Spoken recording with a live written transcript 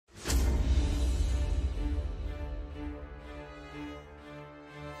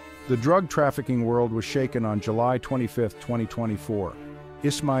The drug trafficking world was shaken on July 25, 2024.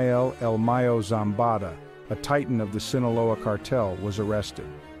 Ismael El Mayo Zambada, a titan of the Sinaloa cartel, was arrested.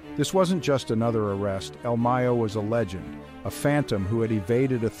 This wasn't just another arrest. El Mayo was a legend, a phantom who had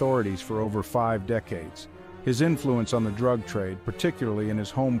evaded authorities for over 5 decades. His influence on the drug trade, particularly in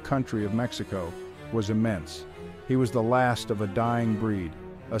his home country of Mexico, was immense. He was the last of a dying breed,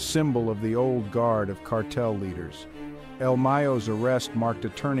 a symbol of the old guard of cartel leaders. El Mayo's arrest marked a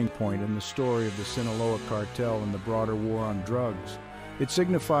turning point in the story of the Sinaloa cartel and the broader war on drugs. It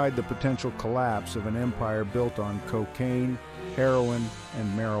signified the potential collapse of an empire built on cocaine, heroin,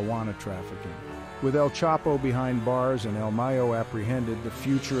 and marijuana trafficking. With El Chapo behind bars and El Mayo apprehended, the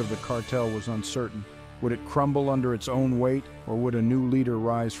future of the cartel was uncertain. Would it crumble under its own weight, or would a new leader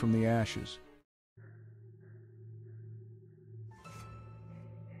rise from the ashes?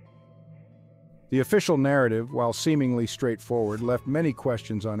 The official narrative, while seemingly straightforward, left many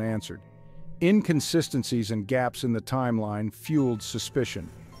questions unanswered. Inconsistencies and gaps in the timeline fueled suspicion.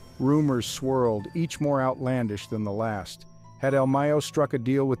 Rumors swirled, each more outlandish than the last. Had El Mayo struck a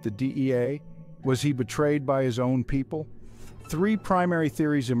deal with the DEA? Was he betrayed by his own people? 3 primary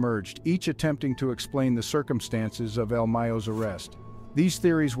theories emerged, each attempting to explain the circumstances of El Mayo's arrest. These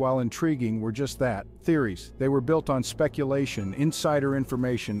theories, while intriguing, were just that, theories. They were built on speculation, insider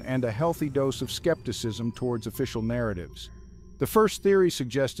information, and a healthy dose of skepticism towards official narratives. The first theory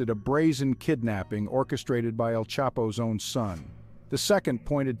suggested a brazen kidnapping orchestrated by El Chapo's own son. The second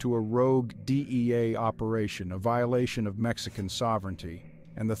pointed to a rogue DEA operation, a violation of Mexican sovereignty.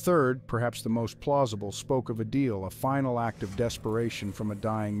 And the third, perhaps the most plausible, spoke of a deal, a final act of desperation from a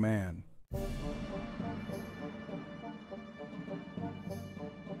dying man.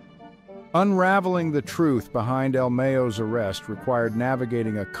 Unraveling the truth behind El Mayo's arrest required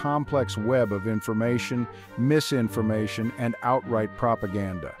navigating a complex web of information, misinformation, and outright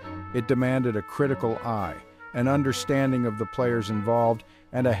propaganda. It demanded a critical eye, an understanding of the players involved,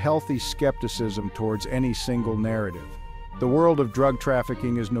 and a healthy skepticism towards any single narrative. The world of drug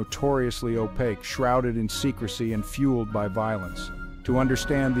trafficking is notoriously opaque, shrouded in secrecy and fueled by violence. To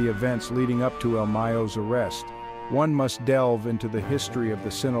understand the events leading up to El Mayo's arrest, one must delve into the history of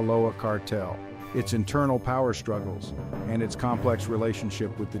the Sinaloa cartel, its internal power struggles, and its complex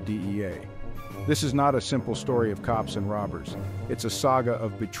relationship with the DEA. This is not a simple story of cops and robbers. It's a saga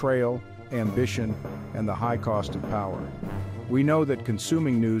of betrayal, ambition, and the high cost of power. We know that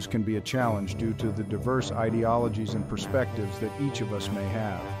consuming news can be a challenge due to the diverse ideologies and perspectives that each of us may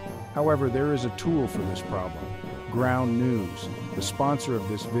have. However, there is a tool for this problem: Ground News, the sponsor of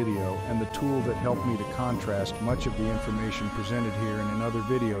this video and the tool that helped me to contrast much of the information presented here and in other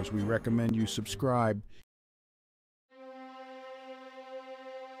videos. We recommend you subscribe.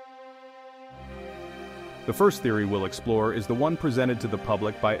 The first theory we'll explore is the one presented to the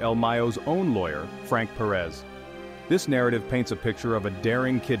public by El Mayo's own lawyer, Frank Perez. This narrative paints a picture of a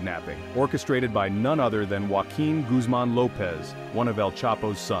daring kidnapping, orchestrated by none other than Joaquin Guzman Lopez, one of El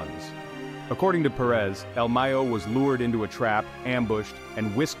Chapo's sons. According to Perez, El Mayo was lured into a trap, ambushed,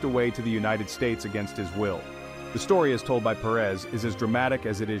 and whisked away to the United States against his will. The story as told by Perez is as dramatic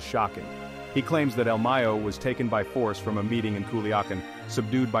as it is shocking. He claims that El Mayo was taken by force from a meeting in Culiacan,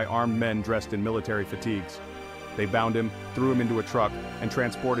 subdued by armed men dressed in military fatigues. They bound him, threw him into a truck, and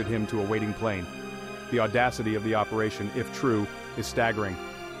transported him to a waiting plane. The audacity of the operation, if true, is staggering.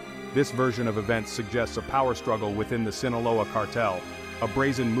 This version of events suggests a power struggle within the Sinaloa cartel, a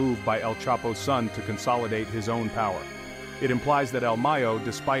brazen move by El Chapo's son to consolidate his own power. It implies that El Mayo,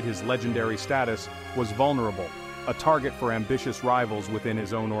 despite his legendary status, was vulnerable, a target for ambitious rivals within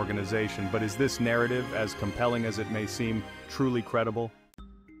his own organization. But is this narrative, as compelling as it may seem, truly credible?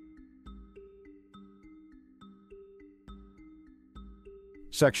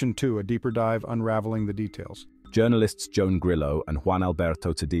 Section 2, a deeper dive unraveling the details. Journalists Joan Grillo and Juan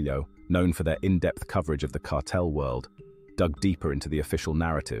Alberto Tadillo, known for their in-depth coverage of the cartel world, dug deeper into the official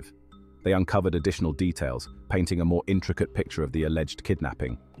narrative. They uncovered additional details, painting a more intricate picture of the alleged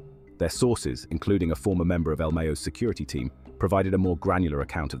kidnapping. Their sources, including a former member of El Mayo's security team, provided a more granular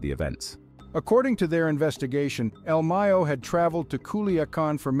account of the events. According to their investigation, El Mayo had traveled to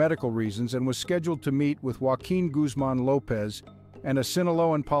Culiacan for medical reasons and was scheduled to meet with Joaquin Guzman Lopez and a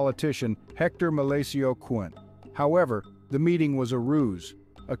Sinaloan politician, Hector Melesio Cuen. However, the meeting was a ruse,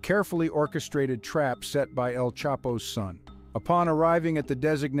 a carefully orchestrated trap set by El Chapo's son. Upon arriving at the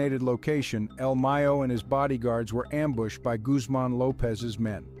designated location, El Mayo and his bodyguards were ambushed by Guzman Lopez's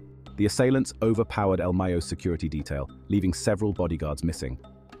men. The assailants overpowered El Mayo's security detail, leaving several bodyguards missing.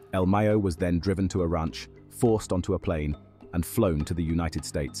 El Mayo was then driven to a ranch, forced onto a plane, and flown to the United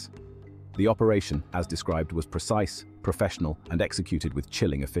States. The operation, as described, was precise, professional, and executed with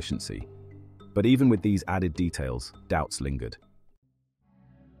chilling efficiency. But even with these added details, doubts lingered.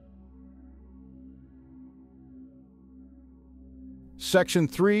 Section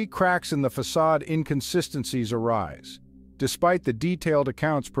 3, cracks in the facade, inconsistencies arise. Despite the detailed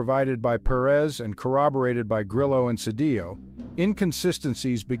accounts provided by Perez and corroborated by Grillo and Cedillo,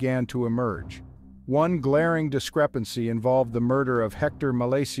 inconsistencies began to emerge. One glaring discrepancy involved the murder of Hector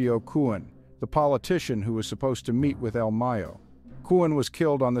Malacio Cuan, the politician who was supposed to meet with El Mayo. Cuan was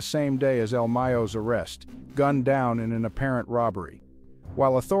killed on the same day as El Mayo's arrest, gunned down in an apparent robbery.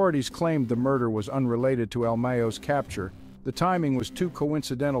 While authorities claimed the murder was unrelated to El Mayo's capture, the timing was too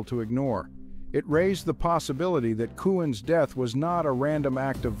coincidental to ignore. It raised the possibility that Cuan's death was not a random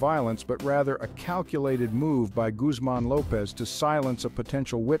act of violence, but rather a calculated move by Guzman Lopez to silence a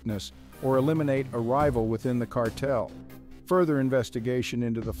potential witness or eliminate a rival within the cartel. Further investigation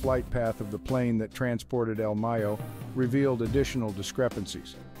into the flight path of the plane that transported El Mayo revealed additional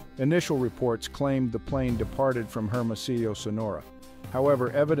discrepancies. Initial reports claimed the plane departed from Hermosillo, Sonora.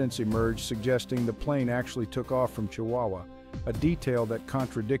 However, evidence emerged suggesting the plane actually took off from Chihuahua, a detail that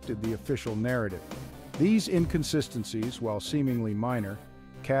contradicted the official narrative. These inconsistencies, while seemingly minor,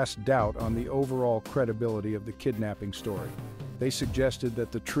 cast doubt on the overall credibility of the kidnapping story. They suggested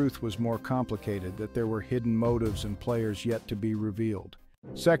that the truth was more complicated, that there were hidden motives and players yet to be revealed.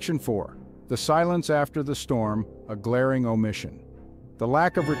 Section 4. The silence after the storm, a glaring omission. The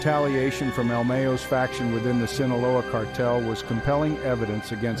lack of retaliation from El Mayo's faction within the Sinaloa cartel was compelling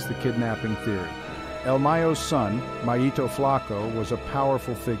evidence against the kidnapping theory. El Mayo's son, Mayito Flaco, was a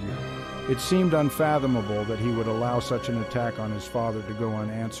powerful figure. It seemed unfathomable that he would allow such an attack on his father to go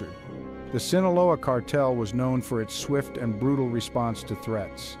unanswered. The Sinaloa cartel was known for its swift and brutal response to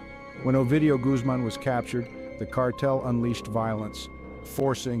threats. When Ovidio Guzman was captured, the cartel unleashed violence,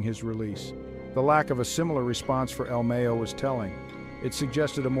 forcing his release. The lack of a similar response for El Mayo was telling. It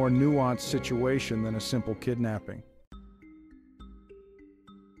suggested a more nuanced situation than a simple kidnapping.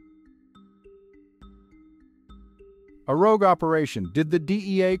 A rogue operation. Did the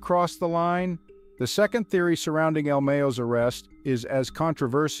DEA cross the line? The second theory surrounding El Mayo's arrest is as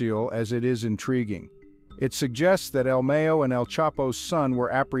controversial as it is intriguing. It suggests that El Mayo and El Chapo's son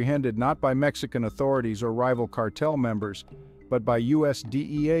were apprehended not by Mexican authorities or rival cartel members, but by U.S.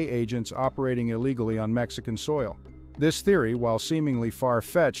 DEA agents operating illegally on Mexican soil. This theory, while seemingly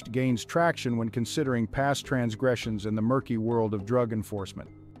far-fetched, gains traction when considering past transgressions in the murky world of drug enforcement.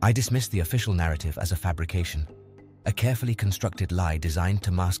 I dismiss the official narrative as a fabrication, a carefully constructed lie designed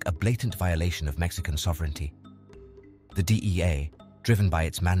to mask a blatant violation of Mexican sovereignty. The DEA, driven by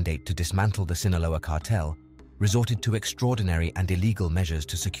its mandate to dismantle the Sinaloa cartel, resorted to extraordinary and illegal measures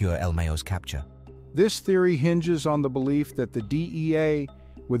to secure El Mayo's capture. This theory hinges on the belief that the DEA,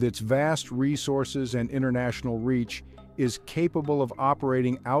 with its vast resources and international reach, is capable of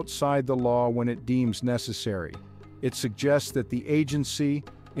operating outside the law when it deems necessary. It suggests that the agency,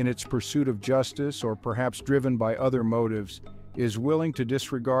 in its pursuit of justice or perhaps driven by other motives, is willing to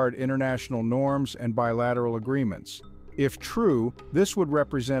disregard international norms and bilateral agreements. If true, this would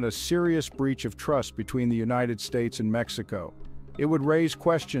represent a serious breach of trust between the United States and Mexico. It would raise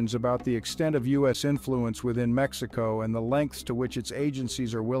questions about the extent of U.S. influence within Mexico and the lengths to which its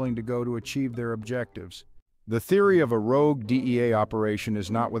agencies are willing to go to achieve their objectives. The theory of a rogue DEA operation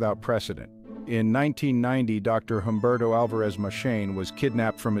is not without precedent. In 1990, Dr. Humberto Alvarez Machain was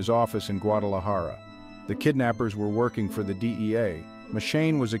kidnapped from his office in Guadalajara. The kidnappers were working for the DEA.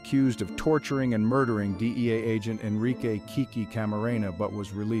 Machain was accused of torturing and murdering DEA agent Enrique Kiki Camarena but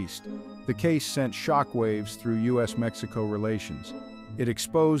was released. The case sent shockwaves through U.S.-Mexico relations. It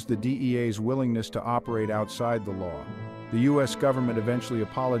exposed the DEA's willingness to operate outside the law. The U.S. government eventually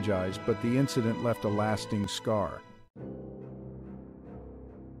apologized, but the incident left a lasting scar.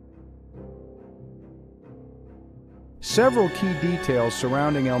 Several key details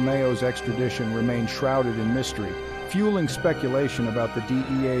surrounding El Mayo's extradition remain shrouded in mystery, fueling speculation about the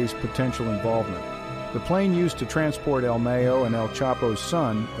DEA's potential involvement. The plane used to transport El Mayo and El Chapo's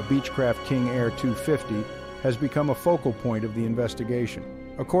son, a Beechcraft King Air 250, has become a focal point of the investigation.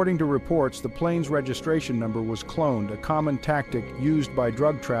 According to reports, the plane's registration number was cloned, a common tactic used by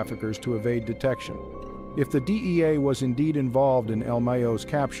drug traffickers to evade detection. If the DEA was indeed involved in El Mayo's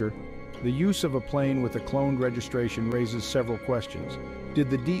capture, the use of a plane with a cloned registration raises several questions. Did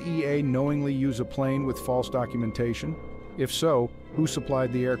the DEA knowingly use a plane with false documentation? If so, who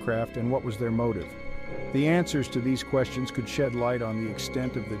supplied the aircraft and what was their motive? The answers to these questions could shed light on the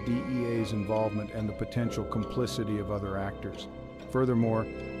extent of the DEA's involvement and the potential complicity of other actors. Furthermore,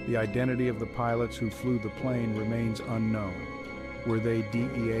 the identity of the pilots who flew the plane remains unknown. Were they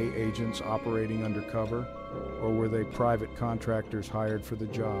DEA agents operating undercover, or were they private contractors hired for the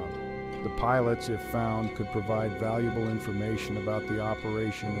job? The pilots, if found, could provide valuable information about the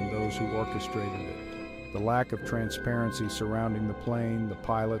operation and those who orchestrated it. The lack of transparency surrounding the plane, the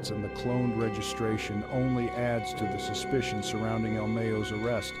pilots, and the cloned registration only adds to the suspicion surrounding El Mayo's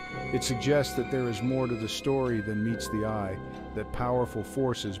arrest. It suggests that there is more to the story than meets the eye, that powerful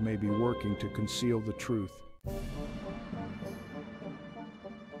forces may be working to conceal the truth.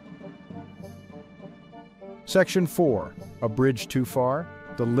 Section 4. A bridge too far?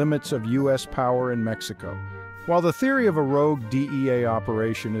 The limits of U.S. power in Mexico. While the theory of a rogue DEA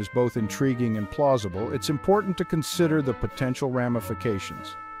operation is both intriguing and plausible, it's important to consider the potential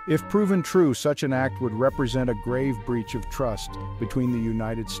ramifications. If proven true, such an act would represent a grave breach of trust between the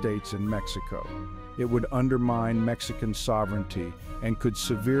United States and Mexico. It would undermine Mexican sovereignty and could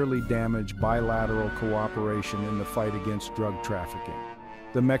severely damage bilateral cooperation in the fight against drug trafficking.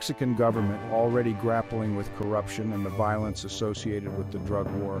 The Mexican government, already grappling with corruption and the violence associated with the drug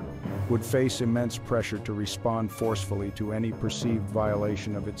war, would face immense pressure to respond forcefully to any perceived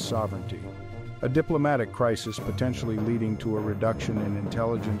violation of its sovereignty. A diplomatic crisis potentially leading to a reduction in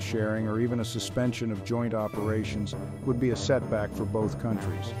intelligence sharing or even a suspension of joint operations would be a setback for both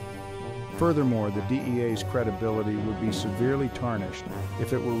countries. Furthermore, the DEA's credibility would be severely tarnished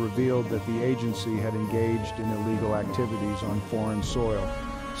if it were revealed that the agency had engaged in illegal activities on foreign soil.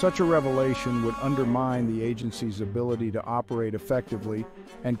 Such a revelation would undermine the agency's ability to operate effectively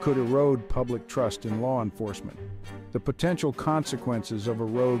and could erode public trust in law enforcement. The potential consequences of a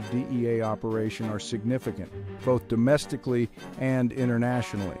rogue DEA operation are significant, both domestically and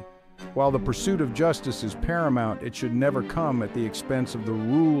internationally. While the pursuit of justice is paramount, it should never come at the expense of the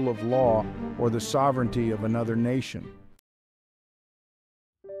rule of law or the sovereignty of another nation.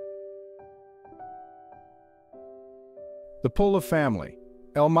 The pull of family.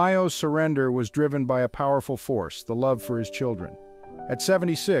 El Mayo's surrender was driven by a powerful force, the love for his children. At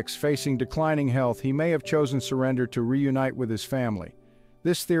 76, facing declining health, he may have chosen surrender to reunite with his family.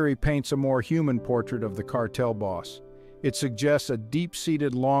 This theory paints a more human portrait of the cartel boss. It suggests a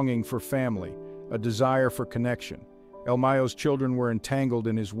deep-seated longing for family, a desire for connection. El Mayo's children were entangled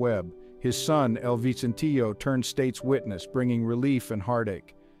in his web. His son, El Vicentillo, turned state's witness, bringing relief and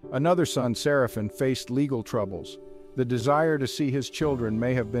heartache. Another son, Serafin, faced legal troubles. The desire to see his children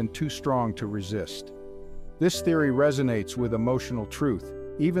may have been too strong to resist. This theory resonates with emotional truth.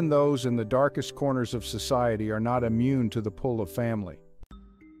 Even those in the darkest corners of society are not immune to the pull of family.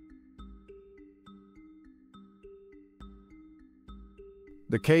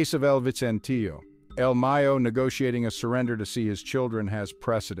 The case of El Vicentillo. El Mayo negotiating a surrender to see his children has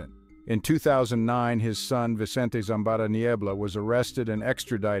precedent. In 2009, his son, Vicente Zambada Niebla, was arrested and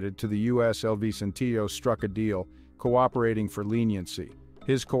extradited to the U.S. El Vicentillo struck a deal, cooperating for leniency.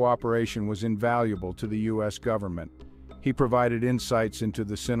 His cooperation was invaluable to the U.S. government. He provided insights into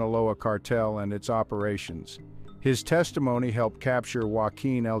the Sinaloa cartel and its operations. His testimony helped capture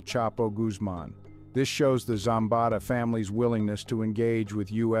Joaquin El Chapo Guzman. This shows the Zambada family's willingness to engage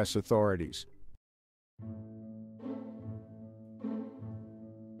with U.S. authorities.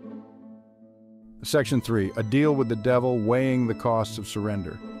 Section 3. A deal with the devil, weighing the costs of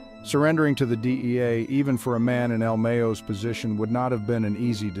surrender. Surrendering to the DEA, even for a man in El Mayo's position, would not have been an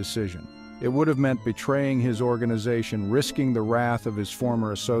easy decision. It would have meant betraying his organization, risking the wrath of his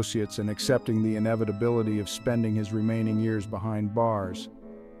former associates, and accepting the inevitability of spending his remaining years behind bars.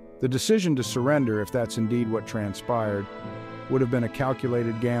 The decision to surrender, if that's indeed what transpired, would have been a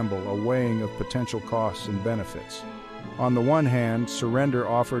calculated gamble, a weighing of potential costs and benefits. On the one hand, surrender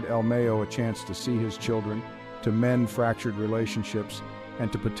offered El Mayo a chance to see his children, to mend fractured relationships,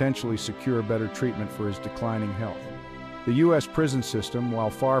 and to potentially secure better treatment for his declining health. The U.S. prison system,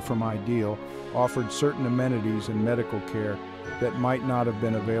 while far from ideal, offered certain amenities and medical care that might not have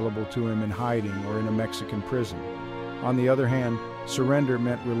been available to him in hiding or in a Mexican prison. On the other hand, surrender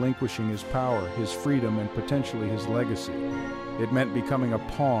meant relinquishing his power, his freedom, and potentially his legacy. It meant becoming a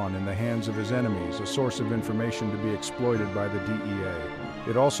pawn in the hands of his enemies, a source of information to be exploited by the DEA.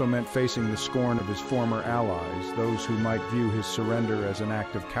 It also meant facing the scorn of his former allies, those who might view his surrender as an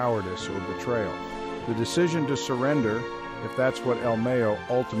act of cowardice or betrayal. The decision to surrender, if that's what El Mayo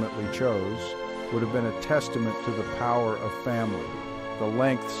ultimately chose, would have been a testament to the power of family, the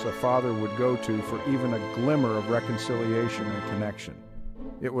lengths a father would go to for even a glimmer of reconciliation and connection.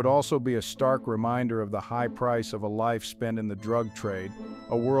 It would also be a stark reminder of the high price of a life spent in the drug trade,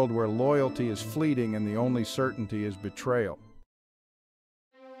 a world where loyalty is fleeting and the only certainty is betrayal.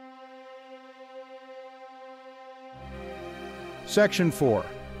 Section 4.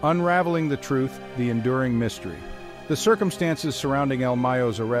 Unraveling the truth, the enduring mystery. The circumstances surrounding El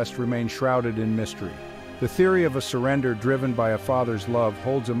Mayo's arrest remain shrouded in mystery. The theory of a surrender driven by a father's love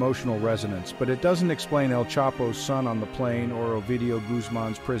holds emotional resonance, but it doesn't explain El Chapo's son on the plane or Ovidio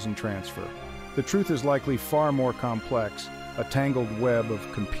Guzman's prison transfer. The truth is likely far more complex, a tangled web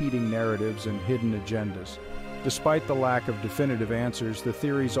of competing narratives and hidden agendas. Despite the lack of definitive answers, the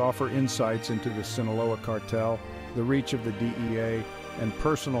theories offer insights into the Sinaloa cartel, the reach of the DEA, and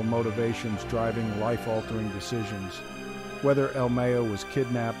personal motivations driving life-altering decisions. Whether El Mayo was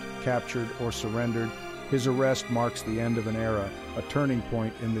kidnapped, captured, or surrendered, his arrest marks the end of an era, a turning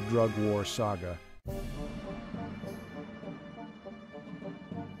point in the drug war saga.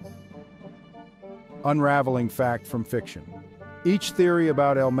 Unraveling fact from fiction. Each theory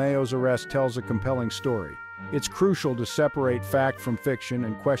about El Mayo's arrest tells a compelling story. It's crucial to separate fact from fiction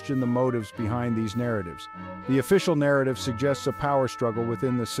and question the motives behind these narratives. The official narrative suggests a power struggle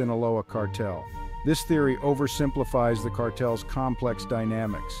within the Sinaloa cartel. This theory oversimplifies the cartel's complex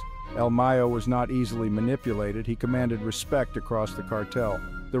dynamics. El Mayo was not easily manipulated, he commanded respect across the cartel.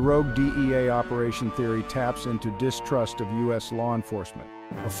 The rogue DEA operation theory taps into distrust of U.S. law enforcement.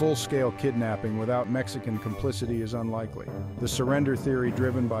 A full-scale kidnapping without Mexican complicity is unlikely. The surrender theory,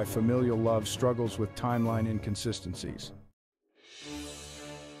 driven by familial love, struggles with timeline inconsistencies.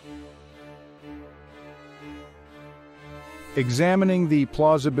 Examining the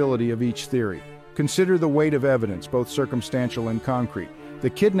plausibility of each theory. Consider the weight of evidence, both circumstantial and concrete. The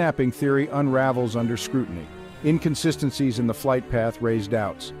kidnapping theory unravels under scrutiny. Inconsistencies in the flight path raise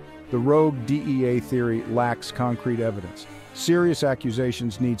doubts. The rogue DEA theory lacks concrete evidence. Serious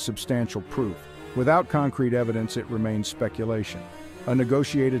accusations need substantial proof. Without concrete evidence, it remains speculation. A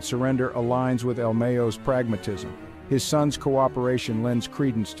negotiated surrender aligns with El Mayo's pragmatism. His son's cooperation lends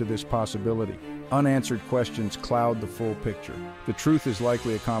credence to this possibility. Unanswered questions cloud the full picture. The truth is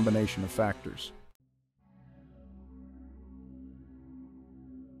likely a combination of factors.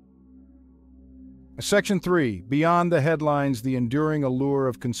 Section 3. Beyond the headlines, the enduring allure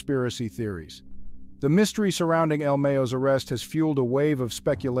of conspiracy theories. The mystery surrounding El Mayo's arrest has fueled a wave of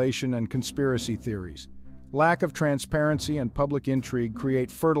speculation and conspiracy theories. Lack of transparency and public intrigue create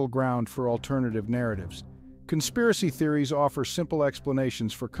fertile ground for alternative narratives. Conspiracy theories offer simple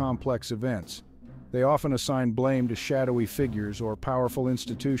explanations for complex events. They often assign blame to shadowy figures or powerful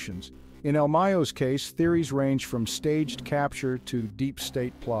institutions. In El Mayo's case, theories range from staged capture to deep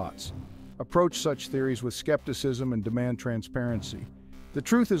state plots. Approach such theories with skepticism and demand transparency. The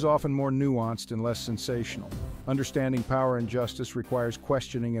truth is often more nuanced and less sensational. Understanding power and justice requires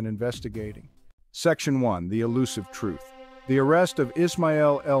questioning and investigating. Section 1. The elusive truth. The arrest of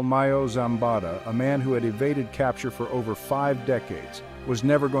Ismael El Mayo Zambada, a man who had evaded capture for over 5 decades, was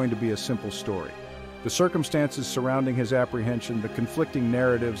never going to be a simple story. The circumstances surrounding his apprehension, the conflicting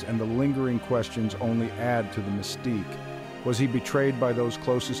narratives, and the lingering questions only add to the mystique. Was he betrayed by those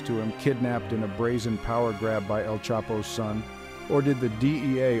closest to him, kidnapped in a brazen power grab by El Chapo's son? Or did the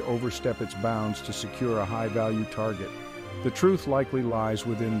DEA overstep its bounds to secure a high-value target? The truth likely lies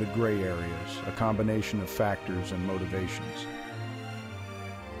within the gray areas, a combination of factors and motivations.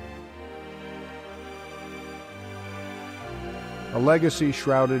 A legacy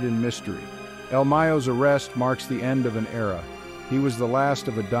shrouded in mystery. El Mayo's arrest marks the end of an era. He was the last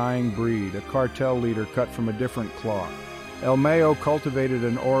of a dying breed, a cartel leader cut from a different cloth. El Mayo cultivated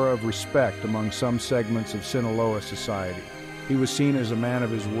an aura of respect among some segments of Sinaloa society. He was seen as a man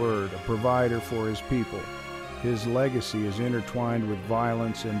of his word, a provider for his people. His legacy is intertwined with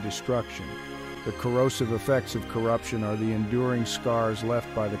violence and destruction. The corrosive effects of corruption are the enduring scars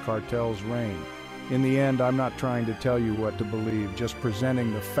left by the cartel's reign. In the end, I'm not trying to tell you what to believe, just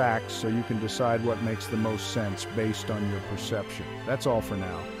presenting the facts so you can decide what makes the most sense based on your perception. That's all for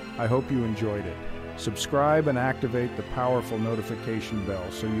now. I hope you enjoyed it. Subscribe and activate the powerful notification bell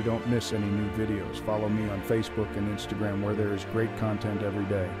so you don't miss any new videos. Follow me on Facebook and Instagram where there is great content every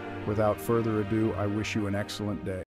day. Without further ado, I wish you an excellent day.